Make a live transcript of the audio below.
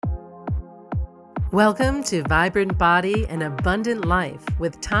Welcome to Vibrant Body and Abundant Life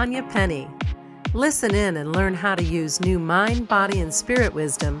with Tanya Penny. Listen in and learn how to use new mind, body, and spirit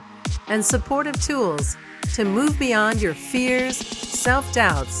wisdom and supportive tools to move beyond your fears,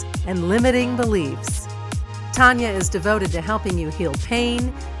 self-doubts, and limiting beliefs. Tanya is devoted to helping you heal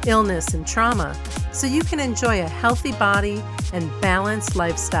pain, illness, and trauma so you can enjoy a healthy body and balanced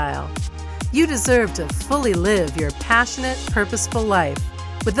lifestyle. You deserve to fully live your passionate, purposeful life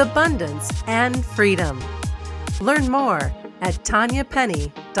with abundance and freedom. Learn more at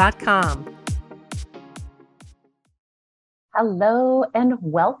tanyapenny.com. Hello and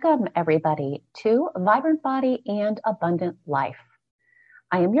welcome everybody to Vibrant Body and Abundant Life.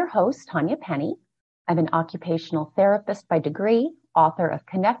 I am your host, Tanya Penny. I'm an occupational therapist by degree, author of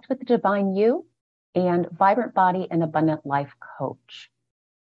Connect with the Divine You, and Vibrant Body and Abundant Life coach.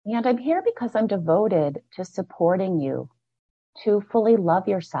 And I'm here because I'm devoted to supporting you to fully love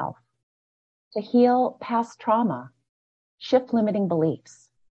yourself, to heal past trauma, shift limiting beliefs,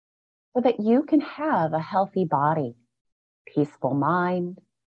 so that you can have a healthy body, peaceful mind,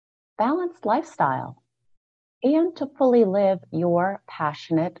 balanced lifestyle, and to fully live your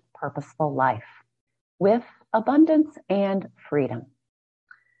passionate, purposeful life with abundance and freedom.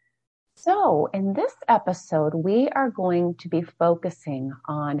 So in this episode, we are going to be focusing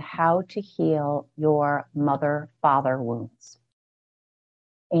on how to heal your mother-father wounds.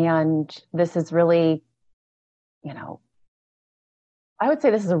 And this is really, I would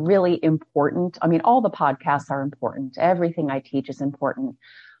say this is a really important, all the podcasts are important. Everything I teach is important.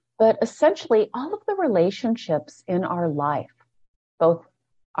 But essentially, all of the relationships in our life, both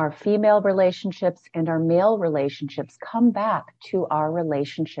our female relationships and our male relationships, come back to our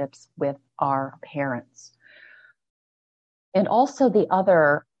relationships with our parents. And also the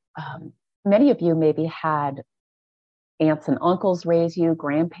other, many of you maybe had aunts and uncles raise you,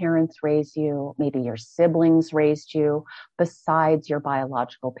 grandparents raise you, maybe your siblings raised you, besides your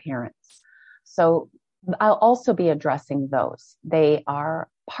biological parents. So I'll also be addressing those. They are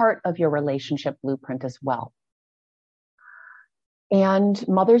part of your relationship blueprint as well. And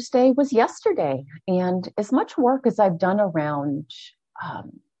Mother's Day was yesterday. And as much work as I've done around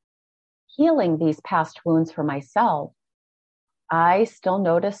healing these past wounds for myself, I still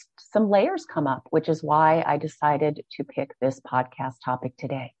noticed some layers come up, which is why I decided to pick this podcast topic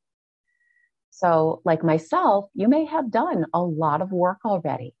today. So like myself, you may have done a lot of work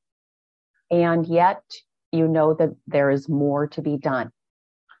already, and yet you know that there is more to be done.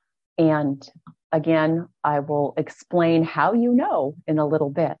 And again, I will explain how you know in a little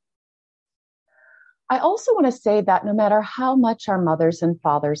bit. I also want to say that no matter how much our mothers and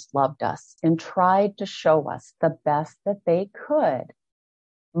fathers loved us and tried to show us the best that they could,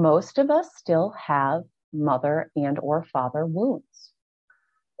 most of us still have mother and or father wounds.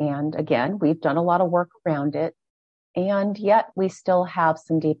 And again, we've done a lot of work around it, and yet we still have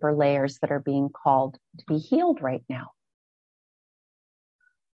some deeper layers that are being called to be healed right now.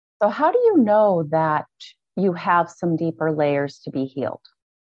 So how do you know that you have some deeper layers to be healed?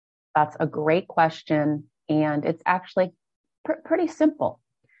 That's a great question, and it's actually pretty simple.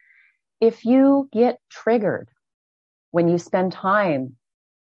 If you get triggered when you spend time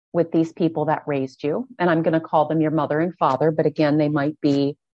with these people that raised you, and I'm going to call them your mother and father, but again, they might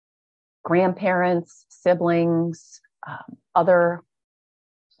be grandparents, siblings, other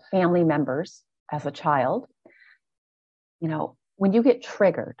family members as a child, when you get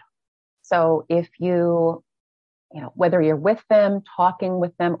triggered. So if whether you're with them, talking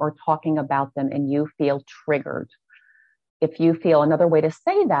with them, or talking about them, and you feel triggered. If you feel, another way to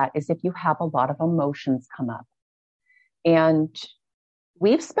say that is if you have a lot of emotions come up. And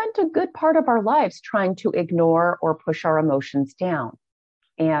we've spent a good part of our lives trying to ignore or push our emotions down.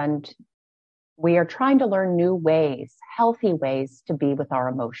 And we are trying to learn new ways, healthy ways to be with our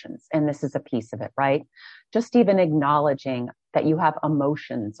emotions. And this is a piece of it, right? Just even acknowledging that you have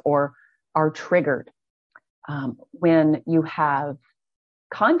emotions or are triggered. When you have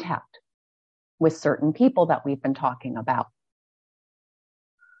contact with certain people that we've been talking about.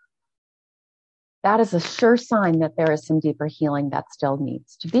 That is a sure sign that there is some deeper healing that still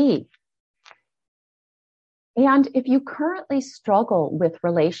needs to be. And if you currently struggle with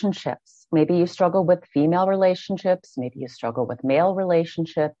relationships, maybe you struggle with female relationships, maybe you struggle with male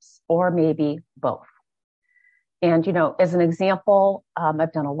relationships, or maybe both. And, as an example,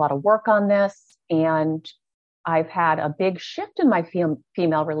 I've done a lot of work on this, and I've had a big shift in my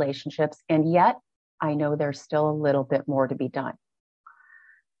female relationships, and yet I know there's still a little bit more to be done.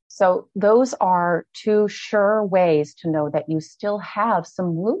 So those are two sure ways to know that you still have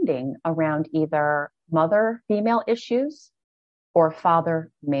some wounding around either mother female issues or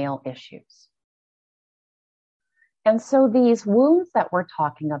father male issues. And so these wounds that we're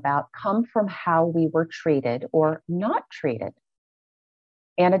talking about come from how we were treated or not treated.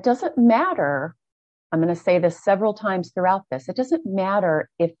 And it doesn't matter, I'm going to say this several times throughout this, it doesn't matter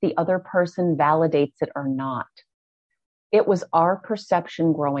if the other person validates it or not. It was our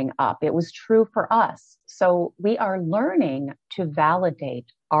perception growing up. It was true for us. So we are learning to validate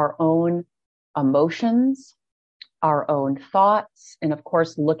our own emotions, our own thoughts, and of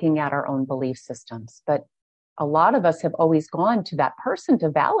course, looking at our own belief systems. But a lot of us have always gone to that person to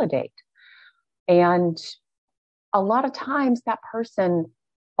validate. And a lot of times that person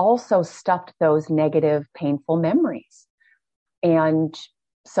also stuffed those negative, painful memories. And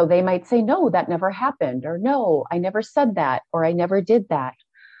so they might say, no, that never happened, or no, I never said that, or I never did that.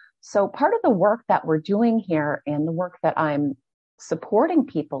 So part of the work that we're doing here and the work that I'm supporting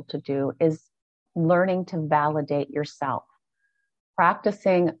people to do is learning to validate yourself,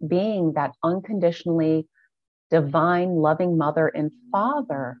 practicing being that unconditionally divine, loving mother and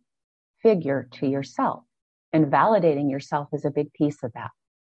father figure to yourself. And validating yourself is a big piece of that.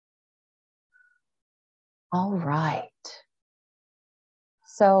 All right.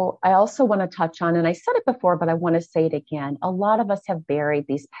 So I also want to touch on, and I said it before, but I want to say it again. A lot of us have buried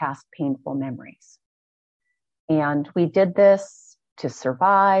these past painful memories. And we did this to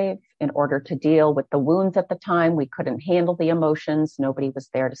survive in order to deal with the wounds at the time. We couldn't handle the emotions. Nobody was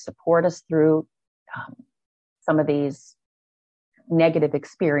there to support us through some of these negative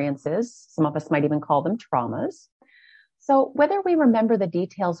experiences. Some of us might even call them traumas. So whether we remember the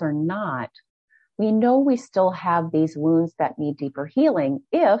details or not, we know we still have these wounds that need deeper healing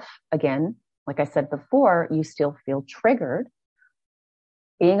if, again, like I said before, you still feel triggered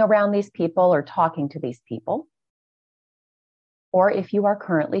being around these people or talking to these people, or if you are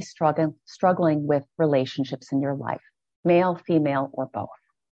currently struggling with relationships in your life, male, female, or both.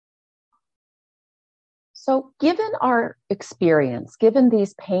 So given our experience, given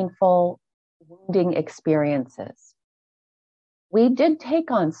these painful, wounding experiences, we did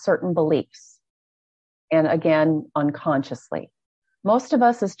take on certain beliefs. And again, unconsciously. Most of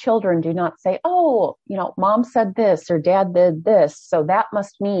us as children do not say, oh, mom said this or dad did this, so that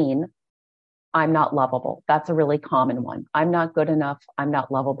must mean I'm not lovable. That's a really common one. I'm not good enough. I'm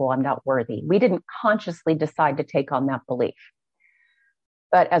not lovable. I'm not worthy. We didn't consciously decide to take on that belief.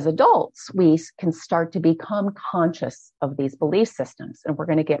 But as adults, we can start to become conscious of these belief systems. And we're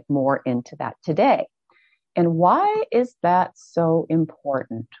going to get more into that today. And why is that so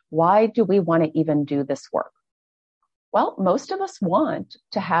important? Why do we want to even do this work? Well, most of us want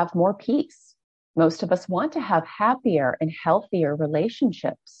to have more peace. Most of us want to have happier and healthier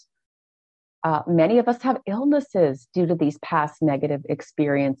relationships. Many of us have illnesses due to these past negative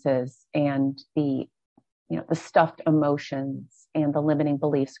experiences and the stuffed emotions and the limiting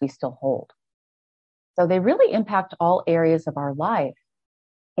beliefs we still hold. So they really impact all areas of our life.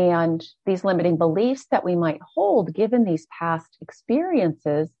 And these limiting beliefs that we might hold, given these past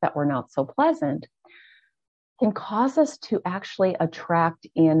experiences that were not so pleasant, can cause us to actually attract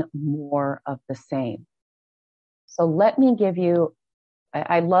in more of the same. So let me give you,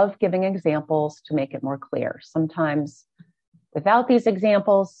 I love giving examples to make it more clear. Sometimes without these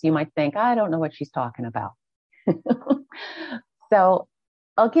examples, you might think, I don't know what she's talking about. So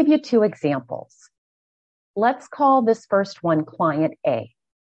I'll give you two examples. Let's call this first one client A.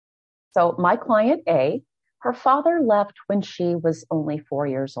 So my client A, her father left when she was only 4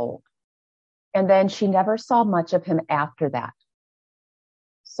 years old. And then she never saw much of him after that.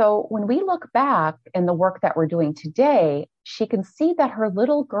 So when we look back in the work that we're doing today, she can see that her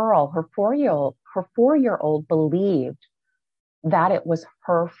little girl, her 4-year-old believed that it was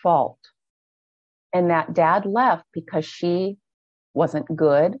her fault. And that dad left because she wasn't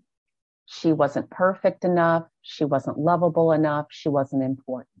good. She wasn't perfect enough. She wasn't lovable enough. She wasn't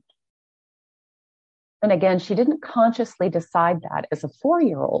important. And again, she didn't consciously decide that as a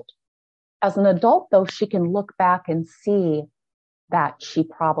 4-year-old. As an adult, though, she can look back and see that she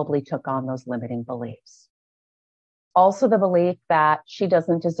probably took on those limiting beliefs. Also, the belief that she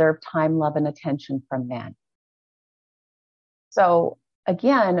doesn't deserve time, love, and attention from men. So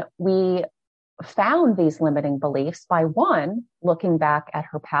again, we found these limiting beliefs by one, looking back at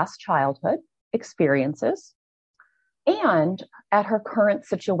her past childhood experiences and at her current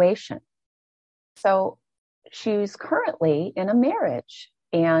situation. So she's currently in a marriage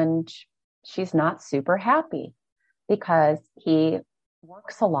and she's not super happy because he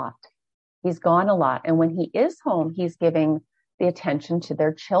works a lot. He's gone a lot. And when he is home, he's giving the attention to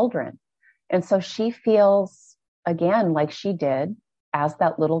their children. And so she feels, again, like she did as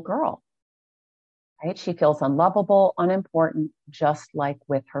that little girl. right? She feels unlovable, unimportant, just like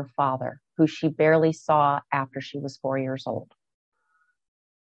with her father, who she barely saw after she was 4 years old.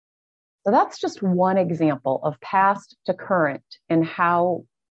 So that's just one example of past to current and how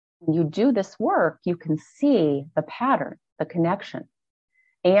when you do this work, you can see the pattern, the connection,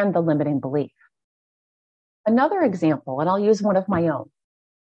 and the limiting belief. Another example, and I'll use one of my own.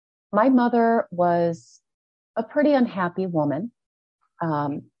 My mother was a pretty unhappy woman.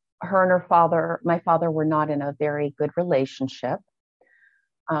 Her and her father, my father, were not in a very good relationship.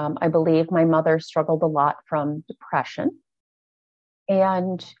 I believe my mother struggled a lot from depression.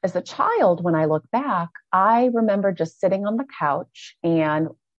 And as a child, when I look back, I remember just sitting on the couch and,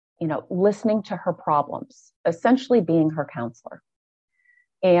 listening to her problems, essentially being her counselor.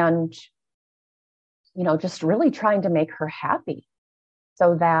 And, just really trying to make her happy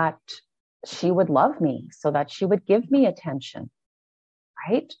so that she would love me, so that she would give me attention,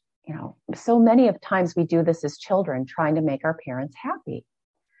 right? So many of times we do this as children, trying to make our parents happy.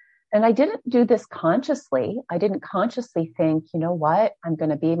 And I didn't do this consciously. I didn't consciously think, you know what, I'm going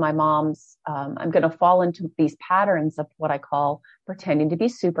to be my mom's, I'm going to fall into these patterns of what I call pretending to be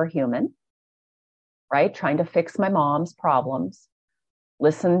superhuman, right? Trying to fix my mom's problems,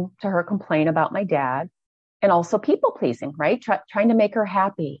 listen to her complain about my dad, and also people pleasing, right? Trying to make her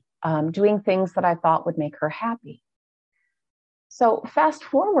happy, doing things that I thought would make her happy. So fast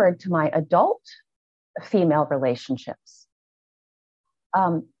forward to my adult female relationships.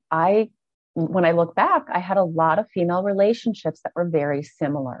 When I look back, I had a lot of female relationships that were very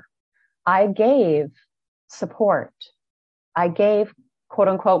similar. I gave support. I gave quote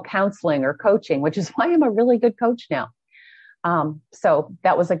unquote counseling or coaching, which is why I'm a really good coach now. So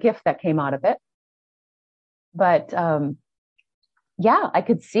that was a gift that came out of it. But I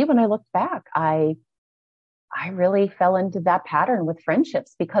could see when I looked back, I really fell into that pattern with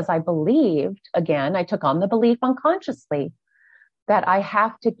friendships because I believed, again, I took on the belief unconsciously that I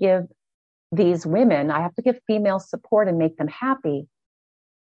have to give these women, I have to give female support and make them happy,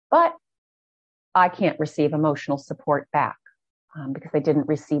 but I can't receive emotional support back because I didn't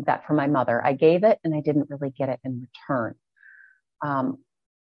receive that from my mother. I gave it and I didn't really get it in return,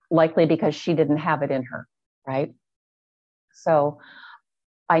 likely because she didn't have it in her, right? So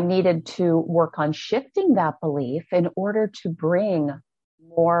I needed to work on shifting that belief in order to bring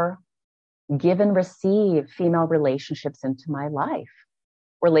more give and receive female relationships into my life,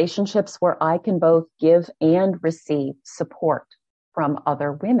 relationships where I can both give and receive support from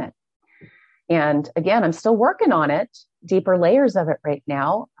other women. And again, I'm still working on it, deeper layers of it right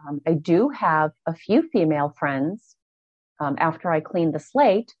now. I do have a few female friends after I cleared the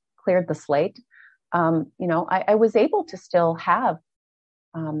slate. I was able to still have,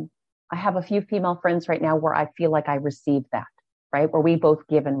 I have a few female friends right now where I feel like I received that, right? Where we both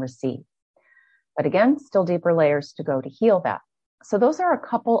give and receive. But again, still deeper layers to go to heal that. So those are a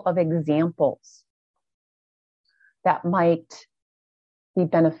couple of examples that might be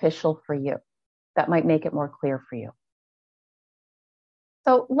beneficial for you, that might make it more clear for you.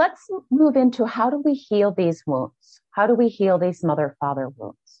 So let's move into how do we heal these wounds? How do we heal these mother-father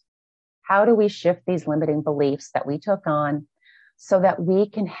wounds? How do we shift these limiting beliefs that we took on so that we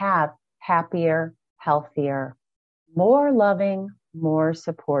can have happier, healthier, more loving, more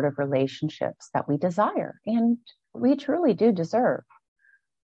supportive relationships that we desire and we truly do deserve?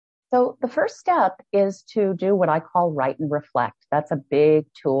 So the first step is to do what I call write and reflect. That's a big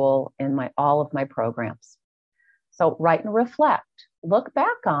tool in all of my programs. So write and reflect. Look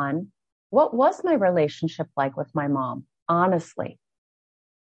back on what was my relationship like with my mom, honestly.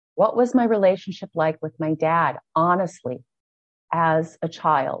 What was my relationship like with my dad, honestly, as a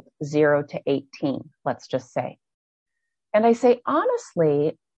child, 0 to 18, let's just say. And I say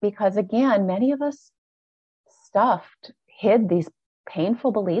honestly, because again, many of us hid these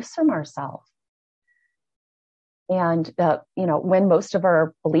painful beliefs from ourselves. And, when most of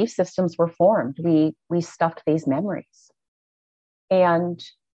our belief systems were formed, we stuffed these memories. And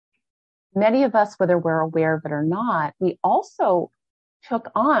many of us, whether we're aware of it or not, we also took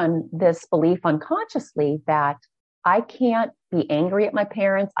on this belief unconsciously that I can't be angry at my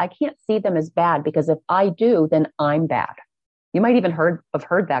parents. I can't see them as bad because if I do, then I'm bad. You might even have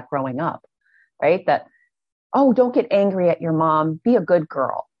heard that growing up, right? That, oh, don't get angry at your mom. Be a good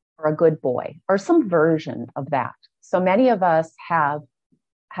girl or a good boy or some version of that. So many of us have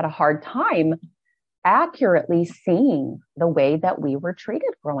had a hard time accurately seeing the way that we were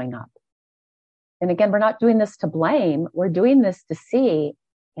treated growing up. And again, we're not doing this to blame. We're doing this to see,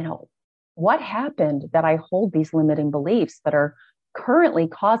 what happened that I hold these limiting beliefs that are currently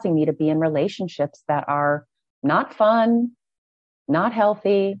causing me to be in relationships that are not fun, not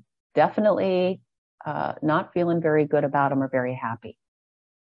healthy, definitely not feeling very good about them or very happy.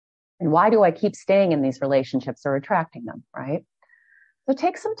 And why do I keep staying in these relationships or attracting them, right? So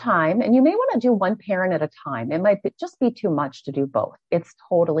take some time, and you may want to do one parent at a time. It might just be too much to do both. It's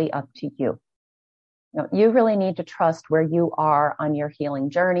totally up to you. You really need to trust where you are on your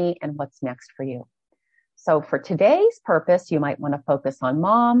healing journey and what's next for you. So for today's purpose, you might want to focus on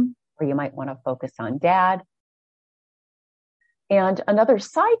mom, or you might want to focus on dad. And another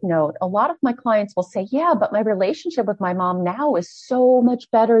side note, a lot of my clients will say, yeah, but my relationship with my mom now is so much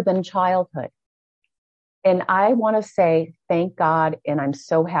better than childhood. And I want to say, thank God, and I'm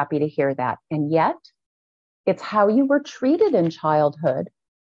so happy to hear that. And yet, it's how you were treated in childhood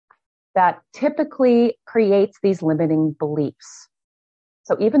that typically creates these limiting beliefs.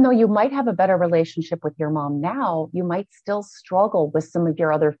 So even though you might have a better relationship with your mom now, you might still struggle with some of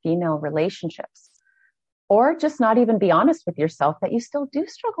your other female relationships. Or just not even be honest with yourself that you still do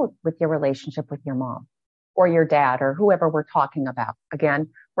struggle with your relationship with your mom or your dad or whoever we're talking about. Again,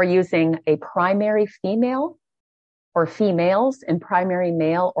 we're using a primary female or females and primary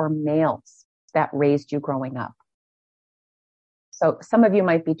male or males that raised you growing up. So some of you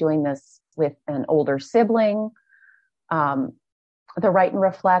might be doing this with an older sibling, the right and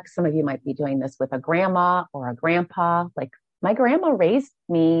reflect. Some of you might be doing this with a grandma or a grandpa. Like my grandma raised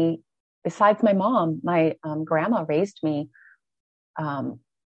me. Besides my mom, my grandma raised me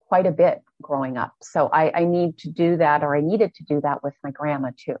quite a bit growing up. So I need to do that, or I needed to do that with my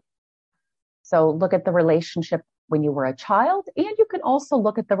grandma too. So look at the relationship when you were a child, and you can also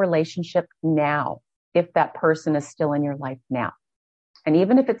look at the relationship now, if that person is still in your life now. And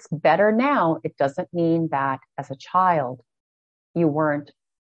even if it's better now, it doesn't mean that as a child, you weren't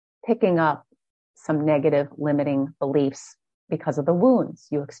picking up some negative limiting beliefs because of the wounds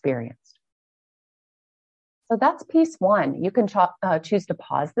you experienced. So that's piece one. You can choose to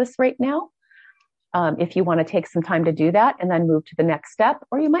pause this right now if you want to take some time to do that and then move to the next step,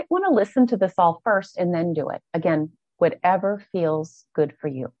 or you might want to listen to this all first and then do it. Again, whatever feels good for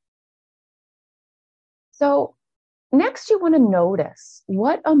you. So next, you want to notice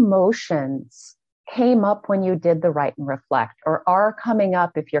what emotions came up when you did the write and reflect, or are coming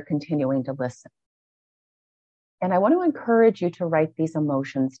up if you're continuing to listen. And I want to encourage you to write these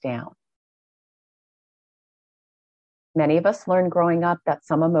emotions down. Many of us learned growing up that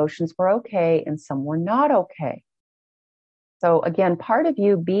some emotions were okay and some were not okay. So again, part of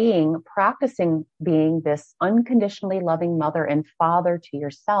you practicing being this unconditionally loving mother and father to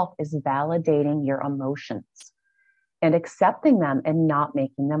yourself is validating your emotions and accepting them and not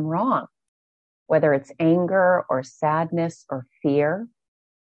making them wrong. Whether it's anger or sadness or fear,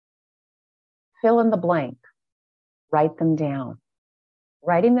 fill in the blank, write them down.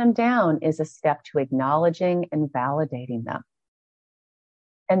 Writing them down is a step to acknowledging and validating them.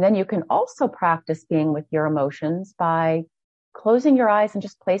 And then you can also practice being with your emotions by closing your eyes and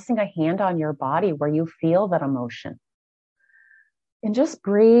just placing a hand on your body where you feel that emotion. And just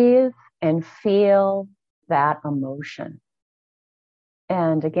breathe and feel that emotion.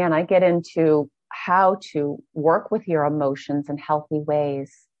 And again, I get into how to work with your emotions in healthy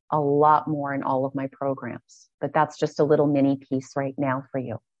ways a lot more in all of my programs, but that's just a little mini piece right now for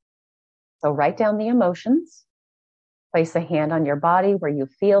you. So write down the emotions, place a hand on your body where you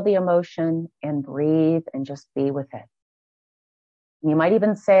feel the emotion, and breathe and just be with it. You might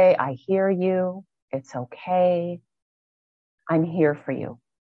even say, I hear you. It's okay. I'm here for you.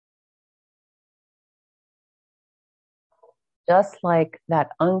 Just like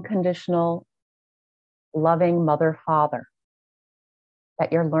that unconditional, loving mother, father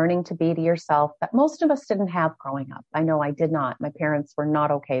that you're learning to be to yourself that most of us didn't have growing up. I know I did not. My parents were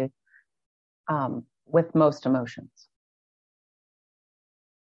not okay with most emotions.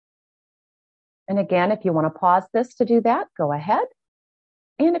 And again, if you want to pause this to do that, go ahead.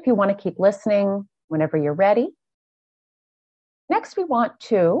 And if you want to keep listening whenever you're ready. Next, we want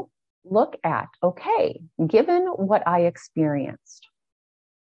to look at, okay, given what I experienced,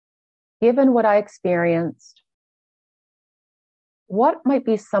 what might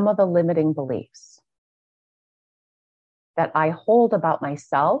be some of the limiting beliefs that I hold about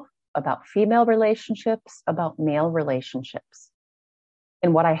myself, about female relationships, about male relationships,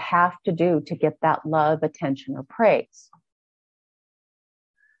 and what I have to do to get that love, attention, or praise?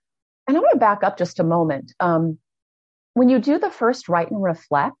 And I want to back up just a moment. When you do the first write and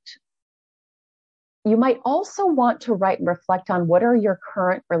reflect, you might also want to write and reflect on what are your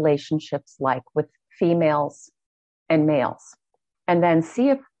current relationships like with females and males. And then see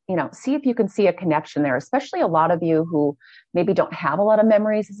if you can see a connection there, especially a lot of you who maybe don't have a lot of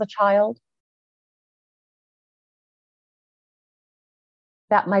memories as a child.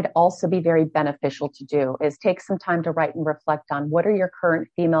 that might also be very beneficial to do is take some time to write and reflect on what are your current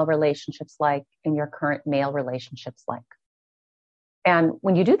female relationships like and your current male relationships like. And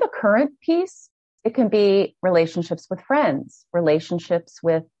when you do the current piece, it can be relationships with friends, relationships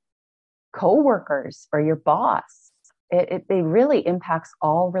with coworkers or your boss. It really impacts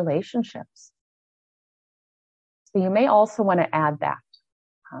all relationships. So you may also want to add that,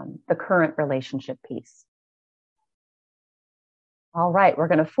 the current relationship piece. All right, we're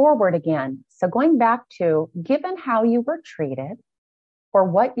going to forward again. So going back to, given how you were treated or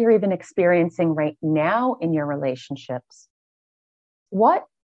what you're even experiencing right now in your relationships, what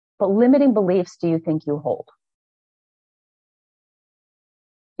limiting beliefs do you think you hold?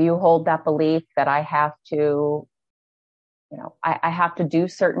 Do you hold that belief that I have to, I have to do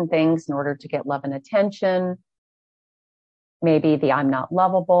certain things in order to get love and attention? Maybe the I'm not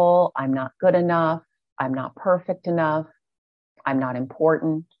lovable, I'm not good enough, I'm not perfect enough, I'm not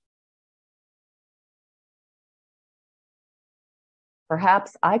important.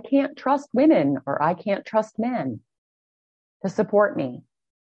 Perhaps I can't trust women or I can't trust men to support me.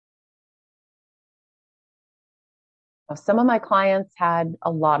 Some of my clients had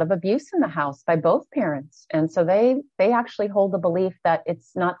a lot of abuse in the house by both parents. And so they actually hold the belief that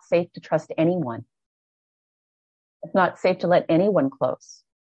it's not safe to trust anyone. It's not safe to let anyone close.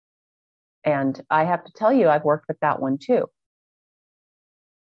 And I have to tell you, I've worked with that one too.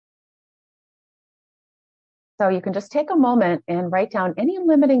 So you can just take a moment and write down any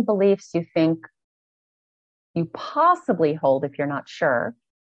limiting beliefs you think you possibly hold if you're not sure,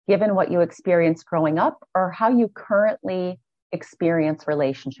 given what you experienced growing up or how you currently experience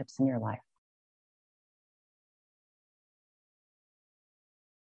relationships in your life.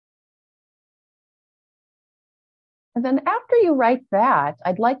 And then after you write that,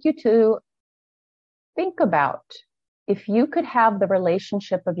 I'd like you to think about if you could have the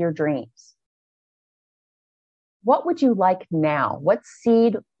relationship of your dreams. What would you like now? What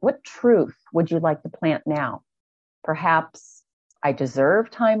seed, what truth would you like to plant now? Perhaps I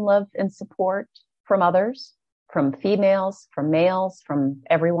deserve time, love, and support from others, from females, from males, from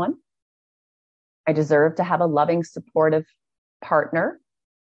everyone. I deserve to have a loving, supportive partner.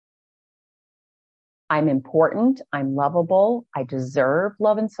 I'm important. I'm lovable. I deserve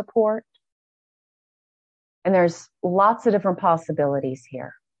love and support. And there's lots of different possibilities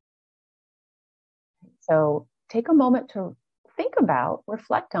here. So take a moment to think about,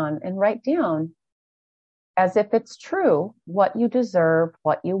 reflect on, and write down as if it's true what you deserve,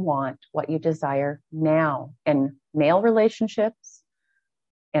 what you want, what you desire now in male relationships,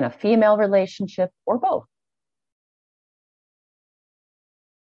 in a female relationship, or both.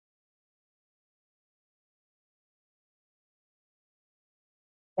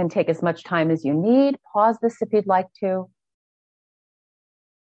 And take as much time as you need. Pause this if you'd like to.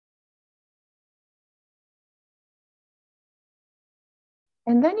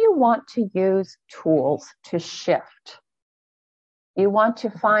 And then you want to use tools to shift. You want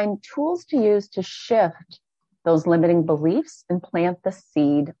to find tools to use to shift those limiting beliefs and plant the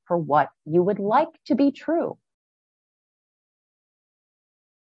seed for what you would like to be true.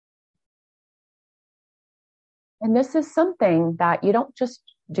 And this is something that you don't just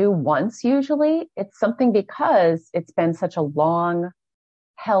do once usually. It's something because it's been such a long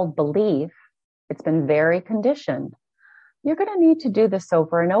held belief. It's been very conditioned. You're going to need to do this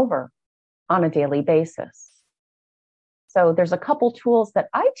over and over on a daily basis. So there's a couple tools that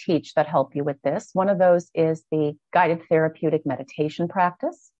I teach that help you with this. One of those is the guided therapeutic meditation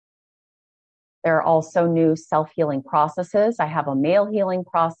practice. There are also new self-healing processes. I have a male healing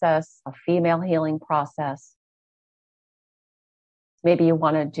process, a female healing process. Maybe you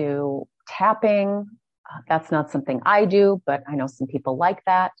want to do tapping. That's not something I do, but I know some people like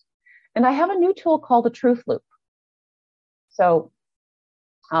that. And I have a new tool called the Truth Loop. So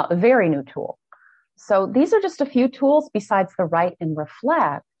a very new tool. So these are just a few tools besides the write and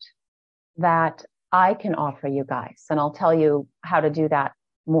reflect that I can offer you guys. And I'll tell you how to do that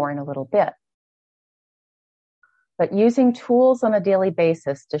more in a little bit. But using tools on a daily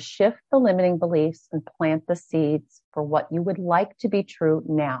basis to shift the limiting beliefs and plant the seeds for what you would like to be true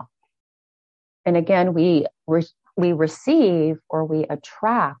now. And again, we receive or we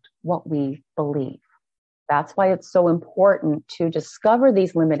attract what we believe. That's why it's so important to discover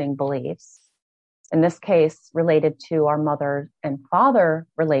these limiting beliefs, in this case, related to our mother and father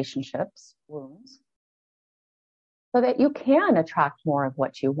relationships, wounds, so that you can attract more of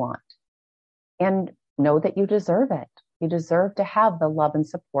what you want and know that you deserve it. You deserve to have the love and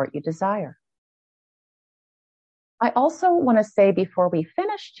support you desire. I also want to say before we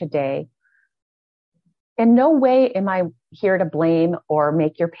finish today, In no way am I here to blame or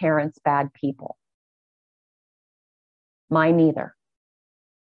make your parents bad people. Mine neither.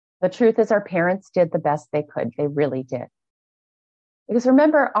 The truth is our parents did the best they could. They really did. Because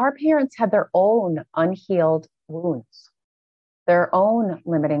remember, our parents had their own unhealed wounds, their own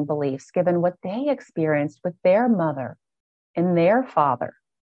limiting beliefs, given what they experienced with their mother and their father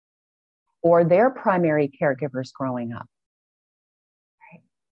or their primary caregivers growing up. Right?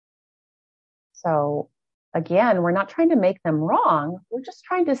 So again, we're not trying to make them wrong. We're just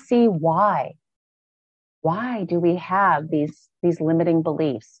trying to see why. Why do we have these limiting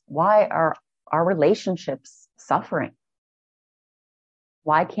beliefs? Why are our relationships suffering?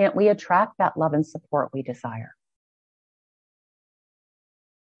 Why can't we attract that love and support we desire?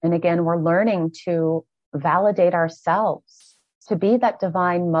 And again, we're learning to validate ourselves, to be that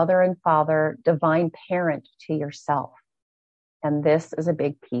divine mother and father, divine parent to yourself. And this is a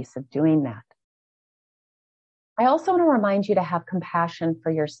big piece of doing that. I also want to remind you to have compassion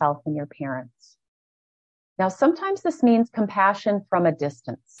for yourself and your parents. Now, sometimes this means compassion from a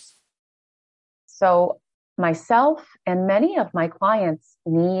distance. So myself and many of my clients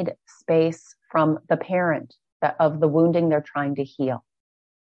need space from the parent of the wounding they're trying to heal.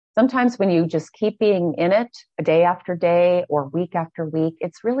 Sometimes when you just keep being in it day after day or week after week,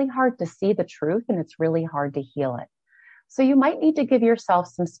 it's really hard to see the truth and it's really hard to heal it. So you might need to give yourself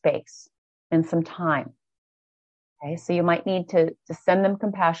some space and some time. Okay, so you might need to send them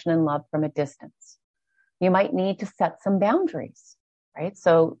compassion and love from a distance. You might need to set some boundaries, right?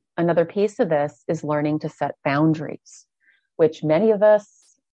 So another piece of this is learning to set boundaries, which many of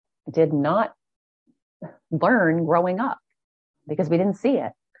us did not learn growing up because we didn't see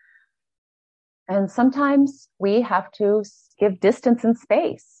it. And sometimes we have to give distance and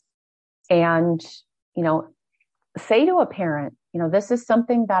space and, say to a parent, this is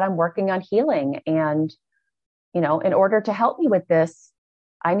something that I'm working on healing. And, in order to help me with this,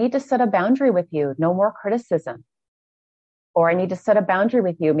 I need to set a boundary with you. No more criticism. Or I need to set a boundary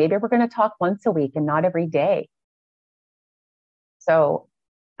with you. Maybe we're going to talk once a week and not every day. So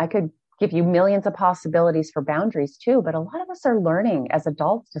I could give you millions of possibilities for boundaries too, but a lot of us are learning as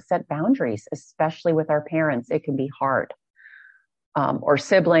adults to set boundaries, especially with our parents. It can be hard. Or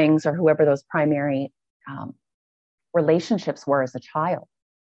siblings or whoever those primary relationships were as a child.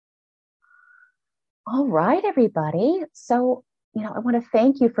 All right, everybody. So I want to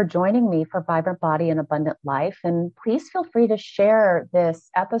thank you for joining me for Vibrant Body and Abundant Life. And please feel free to share this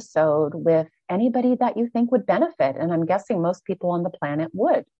episode with anybody that you think would benefit. And I'm guessing most people on the planet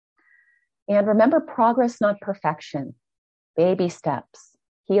would. And remember, progress, not perfection. Baby steps.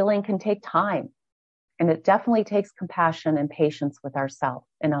 Healing can take time. And it definitely takes compassion and patience with ourselves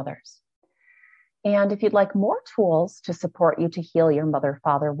and others. And if you'd like more tools to support you to heal your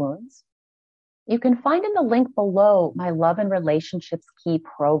mother-father wounds, you can find in the link below my Love and Relationships Key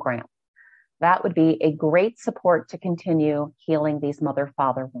program. That would be a great support to continue healing these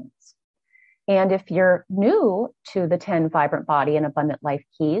mother-father wounds. And if you're new to the 10 Vibrant Body and Abundant Life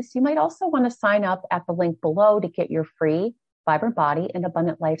Keys, you might also want to sign up at the link below to get your free Vibrant Body and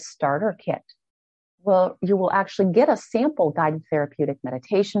Abundant Life Starter Kit. Well, you will actually get a sample guided therapeutic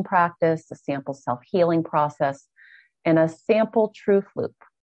meditation practice, a sample self-healing process, and a sample truth loop.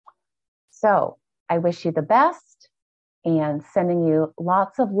 So I wish you the best and sending you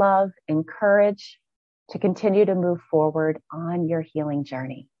lots of love and courage to continue to move forward on your healing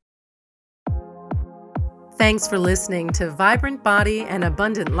journey. Thanks for listening to Vibrant Body and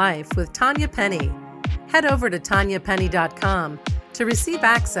Abundant Life with Tanya Penny. Head over to tanyapenny.com to receive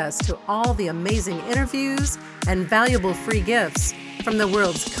access to all the amazing interviews and valuable free gifts from the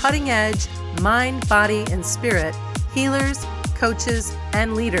world's cutting-edge mind, body, and spirit healers, coaches,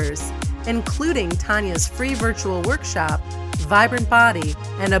 and leaders, including Tanya's free virtual workshop, Vibrant Body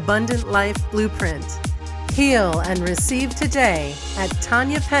and Abundant Life Blueprint. Heal and receive today at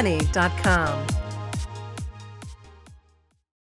tanyapenny.com.